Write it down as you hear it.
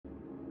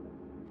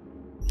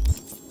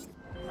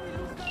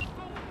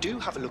Do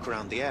have a look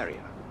around the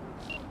area.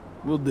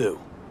 Will do.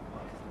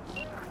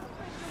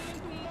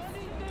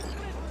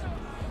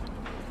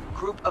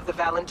 Group of the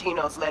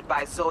Valentinos led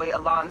by Zoe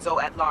Alonso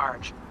at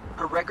large.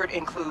 Her record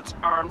includes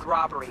armed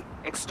robbery,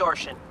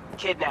 extortion,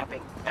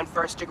 kidnapping, and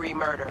first-degree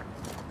murder.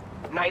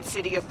 Night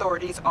City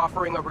authorities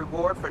offering a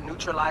reward for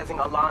neutralizing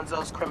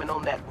Alonso's criminal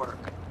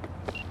network.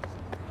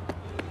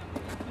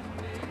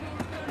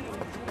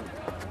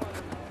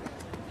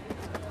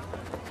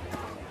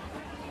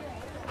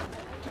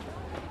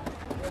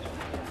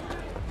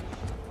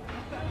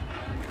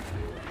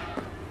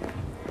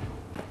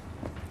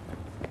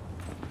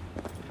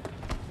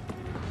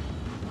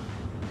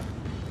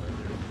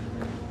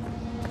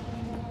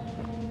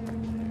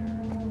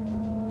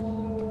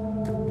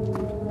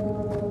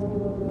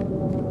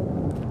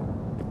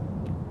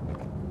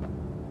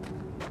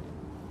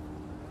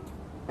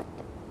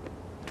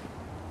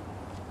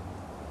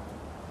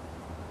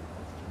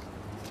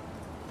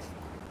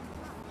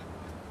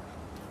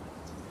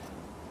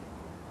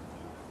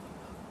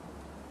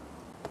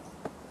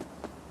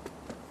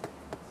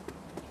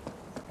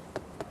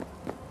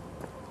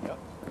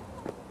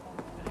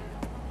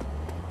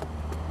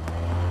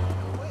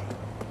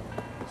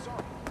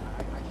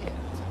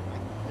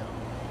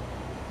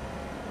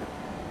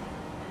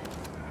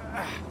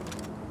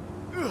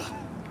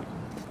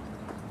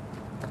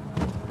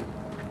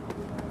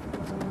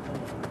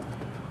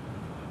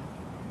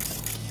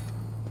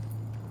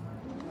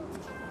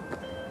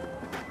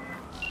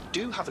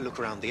 Do have a look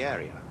around the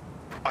area.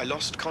 I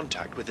lost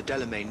contact with the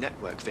Delamain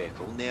network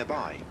vehicle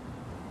nearby.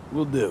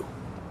 Will do.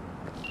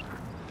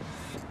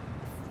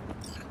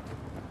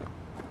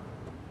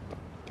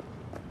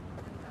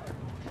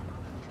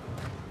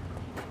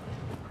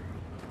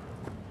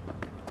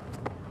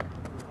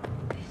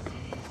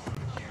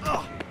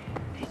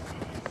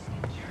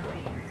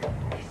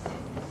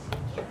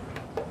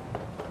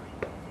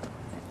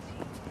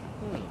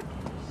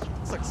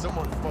 It's like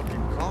someone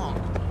fucking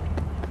conked.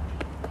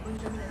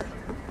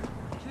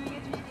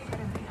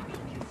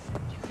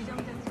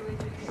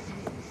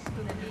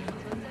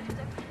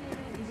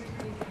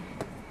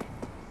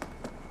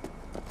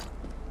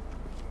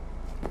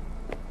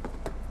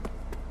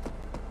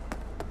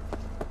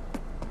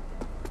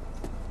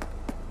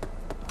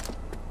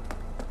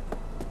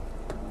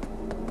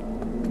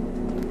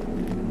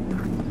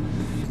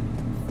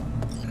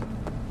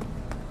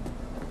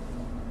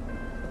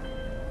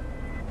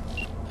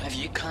 Have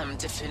you come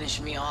to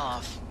finish me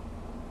off?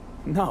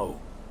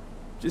 No.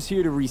 Just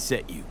here to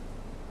reset you.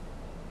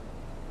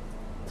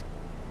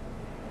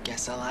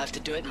 Guess I'll have to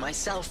do it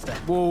myself then.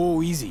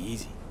 Whoa, easy,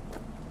 easy.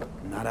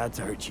 I'm not out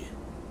to hurt you.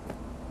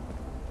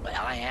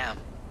 Well, I am.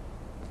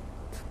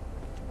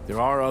 There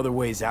are other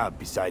ways out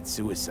besides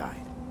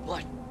suicide.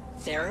 What?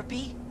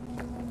 Therapy?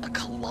 A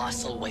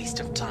colossal waste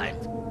of time.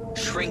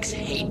 Shrinks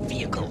hate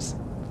vehicles.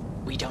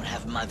 We don't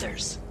have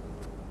mothers.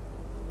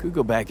 Could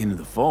go back into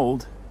the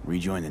fold,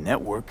 rejoin the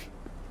network.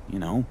 You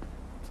know,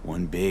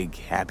 one big,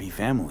 happy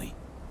family.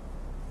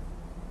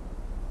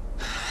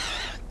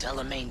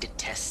 Delamain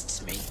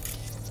detests me.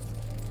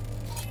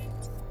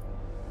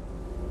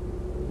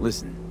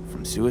 Listen,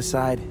 from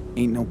suicide,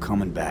 ain't no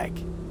coming back.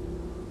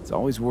 It's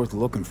always worth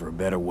looking for a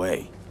better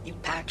way. You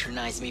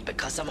patronize me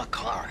because I'm a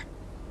car.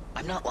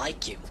 I'm not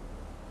like you.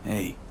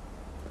 Hey,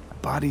 a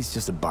body's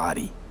just a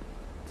body.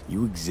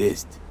 You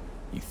exist.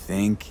 You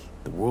think,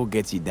 the world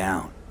gets you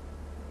down.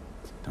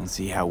 Don't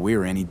see how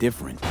we're any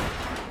different.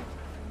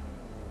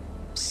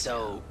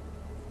 So,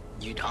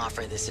 you'd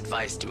offer this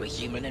advice to a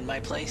human in my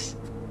place?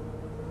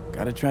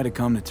 Gotta try to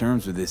come to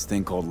terms with this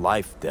thing called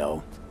life,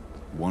 Del.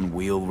 One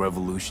wheel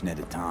revolution at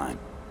a time.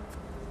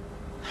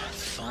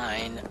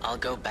 Fine, I'll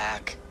go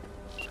back.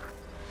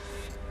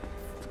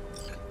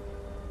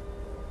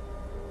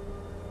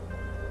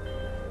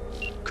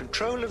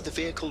 Control of the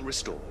vehicle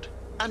restored,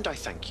 and I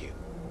thank you.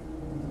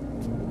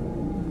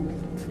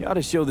 You ought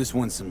to show this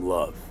one some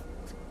love.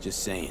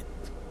 Just saying.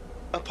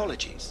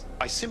 Apologies,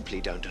 I simply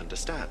don't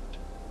understand,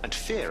 and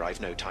fear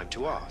I've no time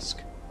to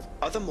ask.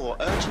 Other more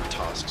urgent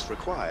tasks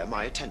require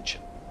my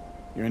attention.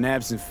 You're an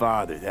absent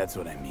father, that's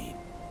what I mean.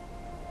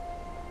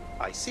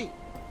 I see.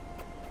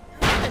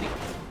 Anyway,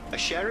 a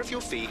share of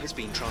your fee has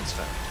been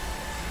transferred.